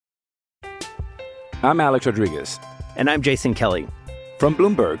I'm Alex Rodriguez. And I'm Jason Kelly. From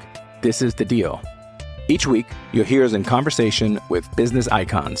Bloomberg, this is The Deal. Each week, you'll hear us in conversation with business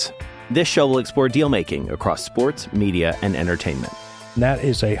icons. This show will explore deal-making across sports, media, and entertainment. That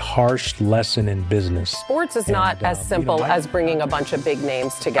is a harsh lesson in business. Sports is not as simple as bringing a bunch of big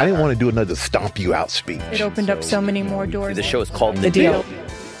names together. I didn't want to do another stomp you out speech. It opened up so many more doors. The show is called The Deal.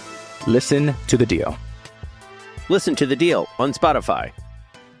 Listen to The Deal. Listen to The Deal on Spotify.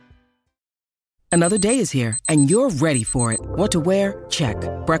 Another day is here, and you're ready for it. What to wear? Check.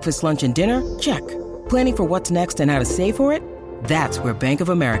 Breakfast, lunch, and dinner? Check. Planning for what's next and how to save for it? That's where Bank of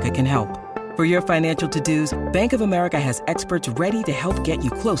America can help. For your financial to-dos, Bank of America has experts ready to help get you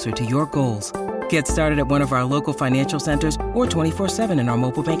closer to your goals. Get started at one of our local financial centers or 24/7 in our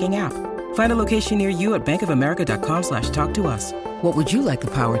mobile banking app. Find a location near you at bankofamerica.com/talktous. What would you like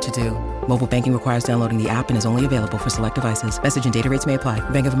the power to do? Mobile banking requires downloading the app and is only available for select devices. Message and data rates may apply.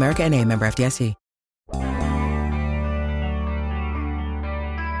 Bank of America N.A., member FDIC.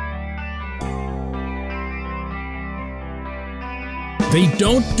 They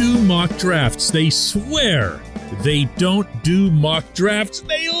don't do mock drafts. They swear they don't do mock drafts.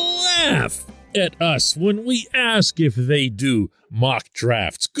 They laugh at us when we ask if they do mock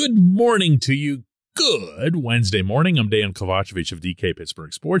drafts. Good morning to you. Good Wednesday morning. I'm Dan Kovacevic of DK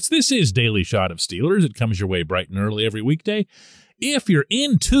Pittsburgh Sports. This is Daily Shot of Steelers. It comes your way bright and early every weekday. If you're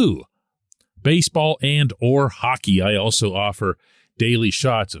into baseball and or hockey, I also offer daily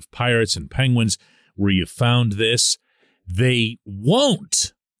shots of Pirates and Penguins where you found this. They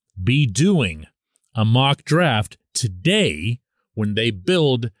won't be doing a mock draft today when they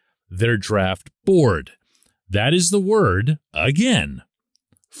build their draft board. That is the word, again,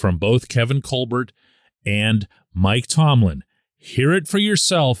 from both Kevin Colbert and Mike Tomlin. Hear it for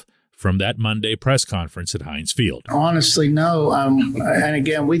yourself from that Monday press conference at Heinz Field. Honestly, no. And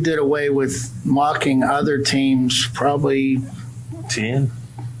again, we did away with mocking other teams probably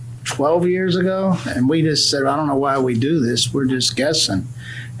 12 years ago, and we just said, I don't know why we do this. We're just guessing,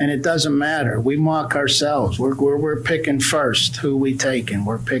 and it doesn't matter. We mock ourselves. We're picking first, who we taking.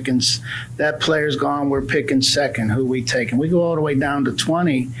 We're picking, that player's gone, we're picking second, who we taking. We go all the way down to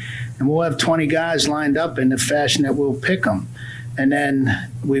 20, and we'll have 20 guys lined up in the fashion that we'll pick them. And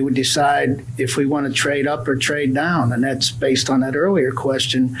then we would decide if we want to trade up or trade down. And that's based on that earlier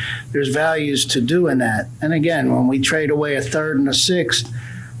question. There's values to doing that. And again, when we trade away a third and a sixth,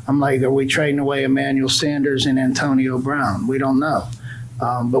 I'm like, are we trading away Emmanuel Sanders and Antonio Brown? We don't know.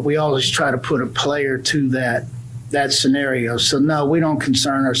 But we always try to put a player to that scenario. So, no, we don't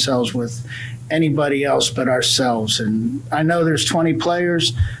concern ourselves with anybody else but ourselves. And I know there's 20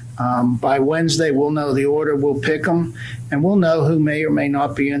 players. By Wednesday, we'll know the order, we'll pick them, and we'll know who may or may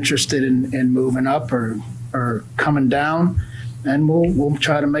not be interested in moving up or coming down. And we'll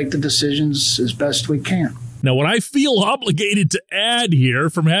try to make the decisions as best we can. Now, what I feel obligated to add here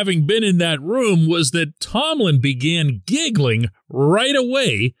from having been in that room was that Tomlin began giggling right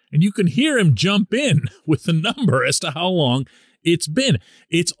away, and you can hear him jump in with the number as to how long it's been.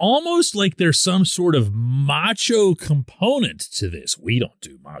 It's almost like there's some sort of macho component to this. We don't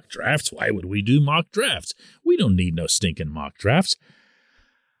do mock drafts. Why would we do mock drafts? We don't need no stinking mock drafts.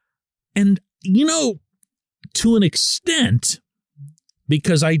 And, to an extent,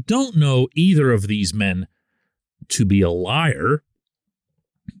 because I don't know either of these men to be a liar,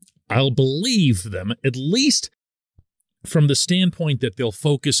 I'll believe them, at least from the standpoint that they'll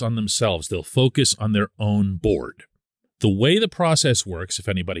focus on themselves. They'll focus on their own board. The way the process works, if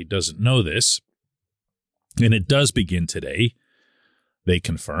anybody doesn't know this, and it does begin today, they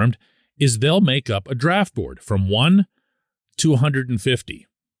confirmed, is they'll make up a draft board from 1 to 150.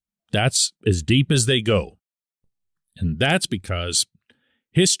 That's as deep as they go. And that's because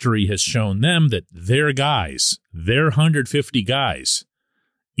history has shown them that their guys, their 150 guys,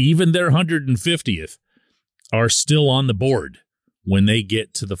 even their 150th, are still on the board when they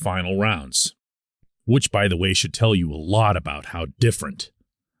get to the final rounds. Which, by the way, should tell you a lot about how different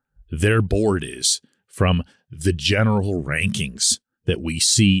their board is from the general rankings that we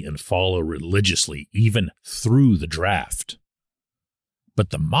see and follow religiously, even through the draft.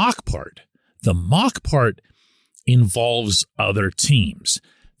 But the mock part involves other teams.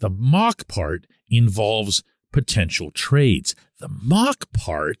 The mock part involves potential trades. The mock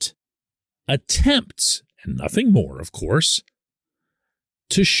part attempts, and nothing more, of course,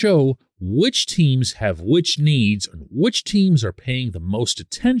 to show which teams have which needs and which teams are paying the most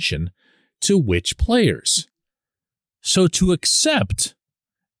attention to which players. So to accept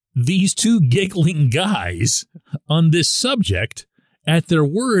these two giggling guys on this subject at their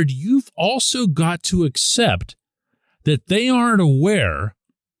word, you've also got to accept that they aren't aware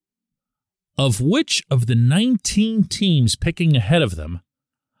of which of the 19 teams picking ahead of them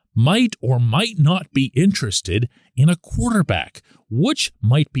might or might not be interested in a quarterback, which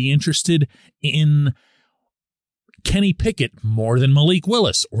might be interested in Kenny Pickett more than Malik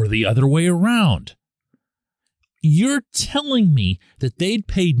Willis, or the other way around. You're telling me that they'd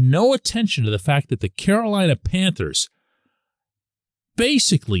paid no attention to the fact that the Carolina Panthers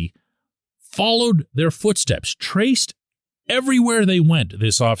basically followed their footsteps, traced everywhere they went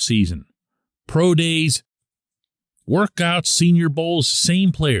this offseason. Pro days, workouts, senior bowls,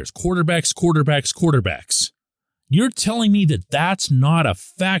 same players, quarterbacks. You're telling me that that's not a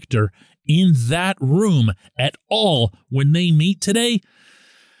factor in that room at all when they meet today?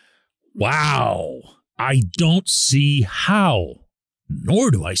 Wow. I don't see how, nor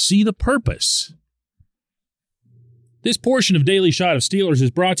do I see the purpose. This portion of Daily Shot of Steelers is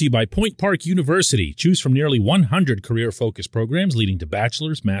brought to you by Point Park University. Choose from nearly 100 career-focused programs leading to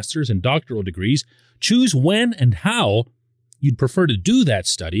bachelor's, master's, and doctoral degrees. Choose when and how you'd prefer to do that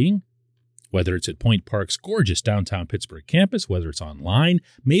studying, whether it's at Point Park's gorgeous downtown Pittsburgh campus, whether it's online,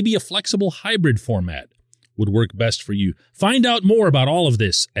 maybe a flexible hybrid format would work best for you. Find out more about all of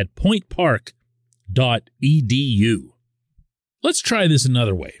this at pointpark.edu. Let's try this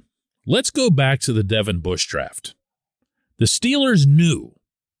another way. Let's go back to the Devin Bush draft. The Steelers knew,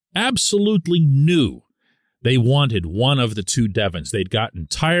 absolutely knew, they wanted one of the two Devins. They'd gotten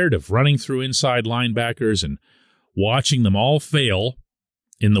tired of running through inside linebackers and watching them all fail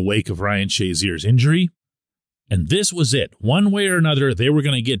in the wake of Ryan Shazier's injury. And this was it. One way or another, they were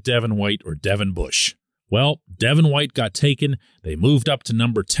going to get Devin White or Devin Bush. Well, Devin White got taken. They moved up to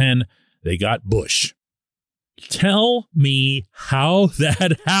number 10. They got Bush. Tell me how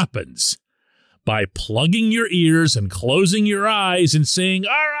that happens. By plugging your ears and closing your eyes and saying,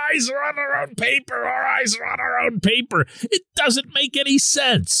 our eyes are on our own paper, our eyes are on our own paper. It doesn't make any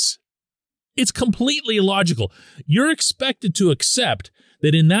sense. It's completely illogical. You're expected to accept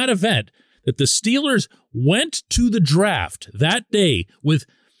that in that event, that the Steelers went to the draft that day with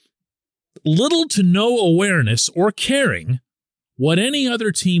little to no awareness or caring what any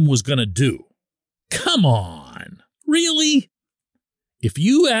other team was going to do. Come on. Really? If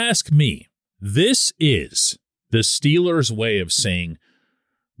you ask me, this is the Steelers' way of saying,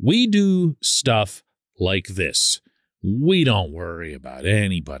 we do stuff like this. We don't worry about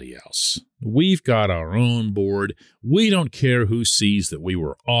anybody else. We've got our own board. We don't care who sees that we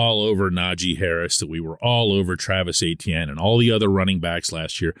were all over Najee Harris, that we were all over Travis Etienne and all the other running backs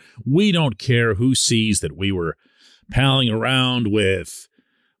last year. We don't care who sees that we were palling around with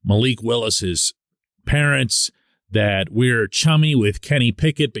Malik Willis's parents, that we're chummy with Kenny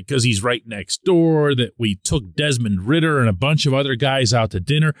Pickett because he's right next door, that we took Desmond Ridder and a bunch of other guys out to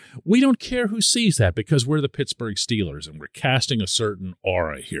dinner. We don't care who sees that because we're the Pittsburgh Steelers and we're casting a certain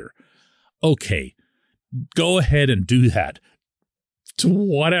aura here. Okay, go ahead and do that to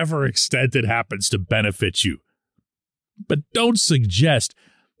whatever extent it happens to benefit you. But don't suggest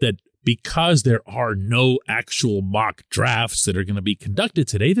that because there are no actual mock drafts that are going to be conducted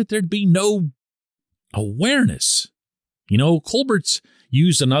today, that there'd be no awareness. You know, Colbert's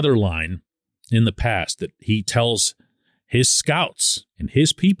used another line in the past that he tells his scouts and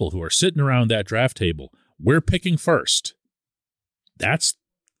his people who are sitting around that draft table, we're picking first. That's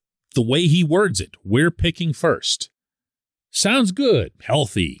the way he words it. We're picking first. Sounds good.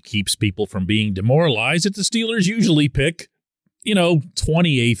 Healthy. Keeps people from being demoralized that the Steelers usually pick,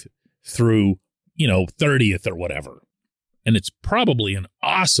 28th through, 30th or whatever. And it's probably an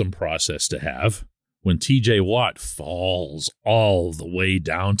awesome process to have when TJ Watt falls all the way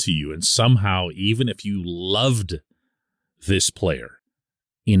down to you. And somehow, even if you loved this player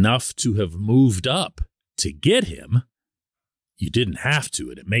enough to have moved up to get him, you didn't have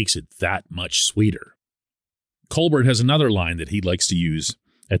to, and it makes it that much sweeter. Colbert has another line that he likes to use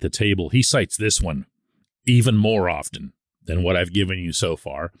at the table. He cites this one even more often than what I've given you so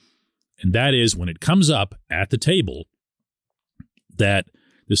far. And that is when it comes up at the table that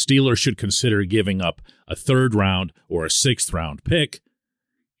the Steelers should consider giving up a 3rd round or a 6th round pick,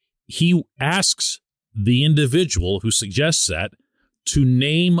 he asks the individual who suggests that to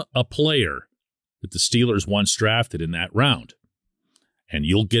name a player that the Steelers once drafted in that round. And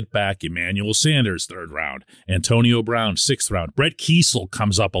you'll get back Emmanuel Sanders, 3rd round, Antonio Brown, 6th round. Brett Kiesel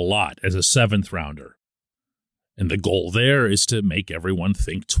comes up a lot as a 7th rounder. And the goal there is to make everyone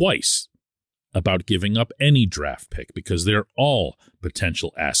think twice about giving up any draft pick because they're all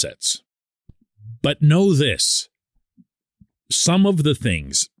potential assets. But know this, some of the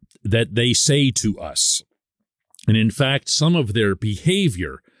things that they say to us, and in fact, some of their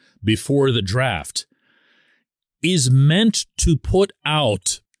behavior before the draft is meant to put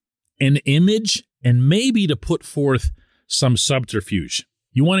out an image and maybe to put forth some subterfuge.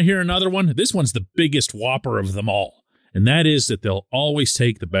 You want to hear another one? This one's the biggest whopper of them all, and that is that they'll always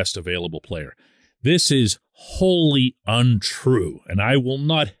take the best available player. This is wholly untrue, and I will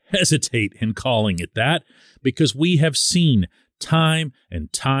not hesitate in calling it that, because we have seen time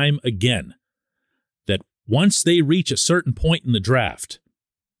and time again that once they reach a certain point in the draft,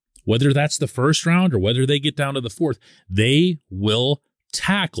 whether that's the first round or whether they get down to the fourth, they will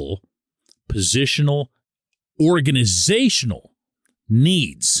tackle positional, organizational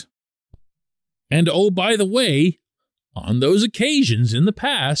needs. And oh, by the way, on those occasions in the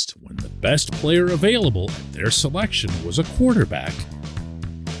past, when the best player available at their selection was a quarterback,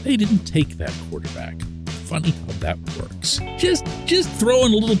 they didn't take that quarterback. Funny how that works. Just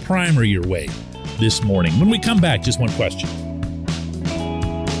throwing a little primer your way this morning. When we come back, just one question.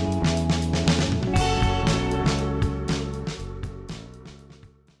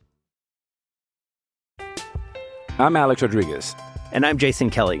 I'm Alex Rodriguez. And I'm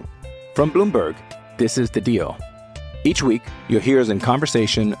Jason Kelly. From Bloomberg, this is The Deal. Each week, you'll hear us in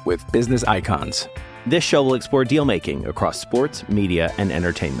conversation with business icons. This show will explore deal-making across sports, media, and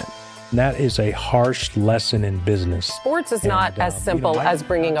entertainment. That is a harsh lesson in business. Sports is not as simple as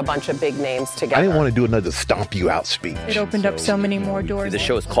bringing a bunch of big names together. I didn't want to do another stomp you out speech. It opened up so many more doors. The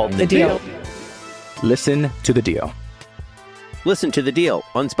show is called The Deal. Listen to The Deal. Listen to The Deal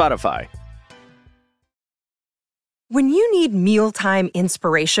on Spotify. When you need mealtime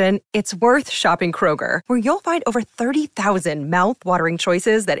inspiration, it's worth shopping Kroger, where you'll find over 30,000 mouth-watering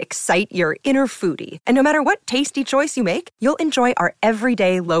choices that excite your inner foodie. And no matter what tasty choice you make, you'll enjoy our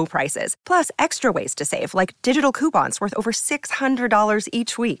everyday low prices, plus extra ways to save, like digital coupons worth over $600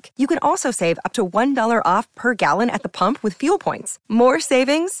 each week. You can also save up to $1 off per gallon at the pump with fuel points. More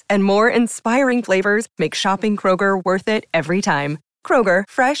savings and more inspiring flavors make shopping Kroger worth it every time. Kroger,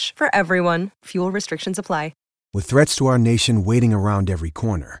 fresh for everyone. Fuel restrictions apply. With threats to our nation waiting around every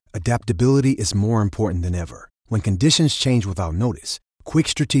corner, adaptability is more important than ever. When conditions change without notice, quick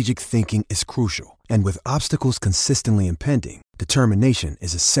strategic thinking is crucial. And with obstacles consistently impending, determination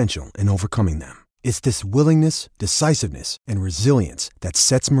is essential in overcoming them. It's this willingness, decisiveness, and resilience that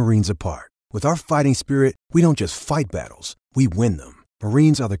sets Marines apart. With our fighting spirit, we don't just fight battles, we win them.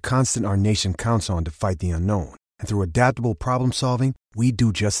 Marines are the constant our nation counts on to fight the unknown. And through adaptable problem solving, we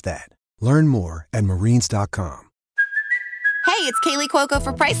do just that. Learn more at marines.com. Hey, it's Kaylee Cuoco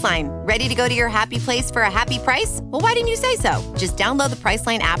for Priceline. Ready to go to your happy place for a happy price? Well, why didn't you say so? Just download the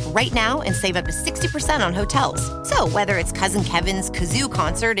Priceline app right now and save up to 60% on hotels. So whether it's Cousin Kevin's Kazoo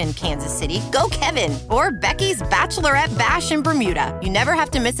Concert in Kansas City, go Kevin, or Becky's Bachelorette Bash in Bermuda, you never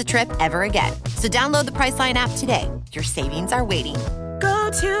have to miss a trip ever again. So download the Priceline app today. Your savings are waiting. Go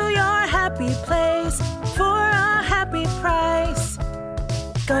to your happy place for a happy price.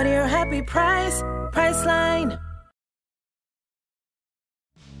 Go to your happy price, Priceline.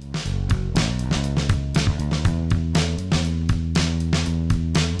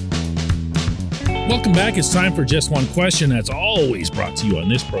 Welcome back. It's time for Just One Question. That's always brought to you on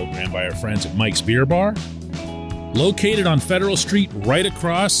this program by our friends at Mike's Beer Bar. Located on Federal Street, right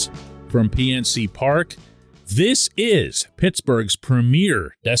across from PNC Park. This is Pittsburgh's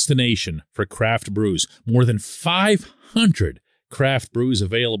premier destination for craft brews. More than 500 craft brews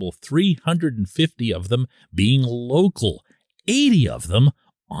available, 350 of them being local, 80 of them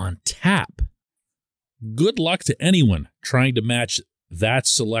on tap. Good luck to anyone trying to match that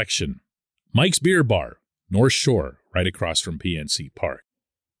selection. Mike's Beer Bar, North Shore, right across from PNC Park.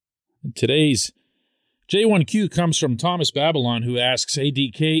 Today's J1Q comes from Thomas Babylon, who asks, "Hey,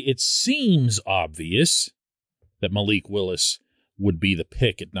 DK, it seems obvious that Malik Willis would be the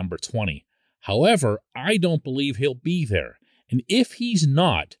pick at number 20. However, I don't believe he'll be there. And if he's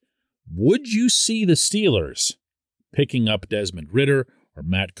not, would you see the Steelers picking up Desmond Ridder or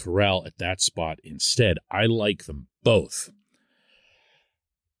Matt Corral at that spot instead? I like them both."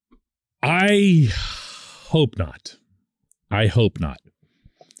 I hope not. I hope not.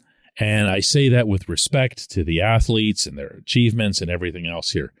 And I say that with respect to the athletes and their achievements and everything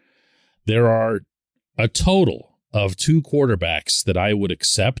else here. There are a total of 2 quarterbacks that I would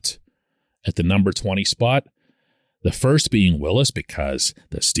accept at the number 20 spot. The first being Willis, because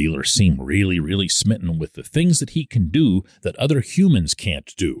the Steelers seem really, really smitten with the things that he can do that other humans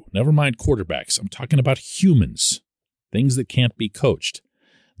can't do. Never mind quarterbacks. I'm talking about humans, things that can't be coached.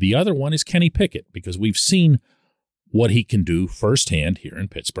 The other one is Kenny Pickett, because we've seen what he can do firsthand here in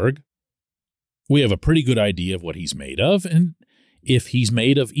Pittsburgh. We have a pretty good idea of what he's made of, and if he's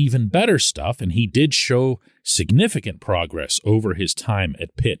made of even better stuff, and he did show significant progress over his time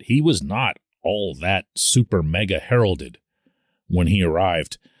at Pitt. He was not all that super mega heralded when he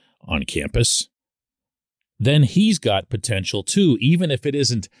arrived on campus, then he's got potential too, even if it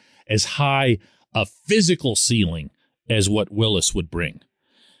isn't as high a physical ceiling as what Willis would bring.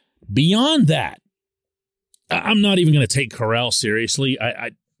 Beyond that, I'm not even going to take Corral seriously.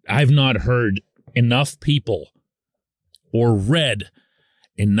 I've not heard enough people or read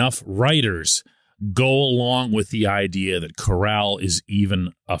enough writers go along with the idea that Corral is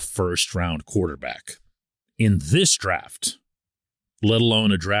even a first-round quarterback in this draft, let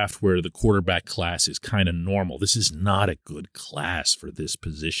alone a draft where the quarterback class is kind of normal. This is not a good class for this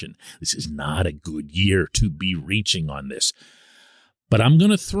position. This is not a good year to be reaching on this. But I'm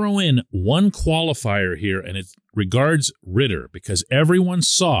going to throw in one qualifier here, and it regards Ridder, because everyone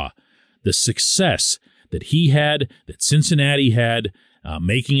saw the success that he had, that Cincinnati had,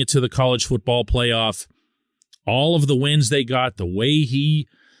 making it to the college football playoff, all of the wins they got, the way he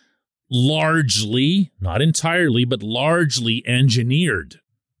largely, not entirely, but largely engineered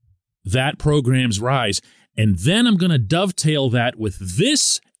that program's rise. And then I'm going to dovetail that with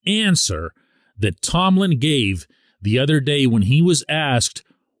this answer that Tomlin gave the other day when he was asked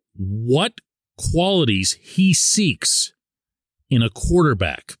what qualities he seeks in a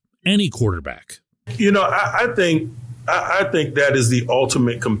quarterback, any quarterback. You know, I think that is the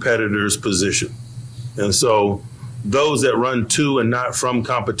ultimate competitor's position. And so those that run to and not from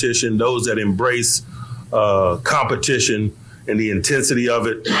competition, those that embrace competition and the intensity of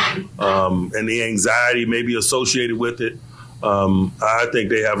it and the anxiety maybe associated with it, I think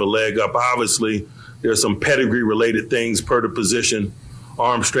they have a leg up. Obviously, there's some pedigree-related things per the position,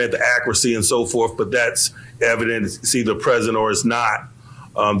 arm strength, accuracy, and so forth, but that's evident. It's either present or it's not.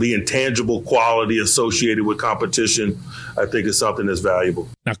 The intangible quality associated with competition, I think, is something that's valuable.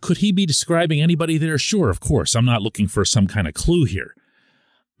 Now, could he be describing anybody there? Sure, of course. I'm not looking for some kind of clue here.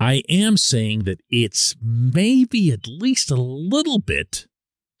 I am saying that it's maybe at least a little bit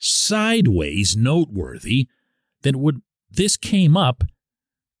sideways noteworthy that when this came up,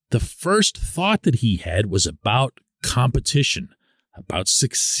 the first thought that he had was about competition, about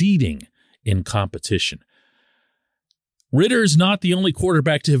succeeding in competition. Ridder's not the only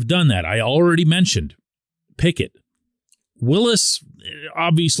quarterback to have done that. I already mentioned Pickett. Willis,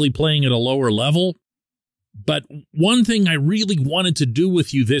 obviously playing at a lower level. But one thing I really wanted to do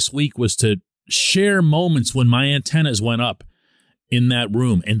with you this week was to share moments when my antennas went up in that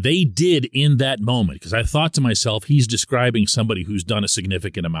room. And they did in that moment, because I thought to myself, he's describing somebody who's done a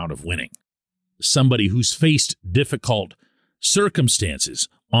significant amount of winning. Somebody who's faced difficult circumstances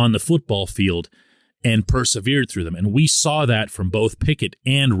on the football field and persevered through them. And we saw that from both Pickett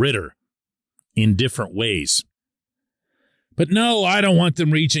and Ridder in different ways. But no, I don't want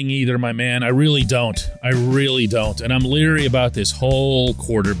them reaching either, my man. I really don't. And I'm leery about this whole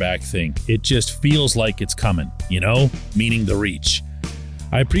quarterback thing. It just feels like it's coming, meaning the reach.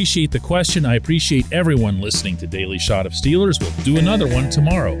 I appreciate the question. I appreciate everyone listening to Daily Shot of Steelers. We'll do another one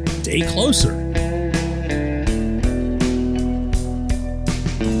tomorrow. Stay closer.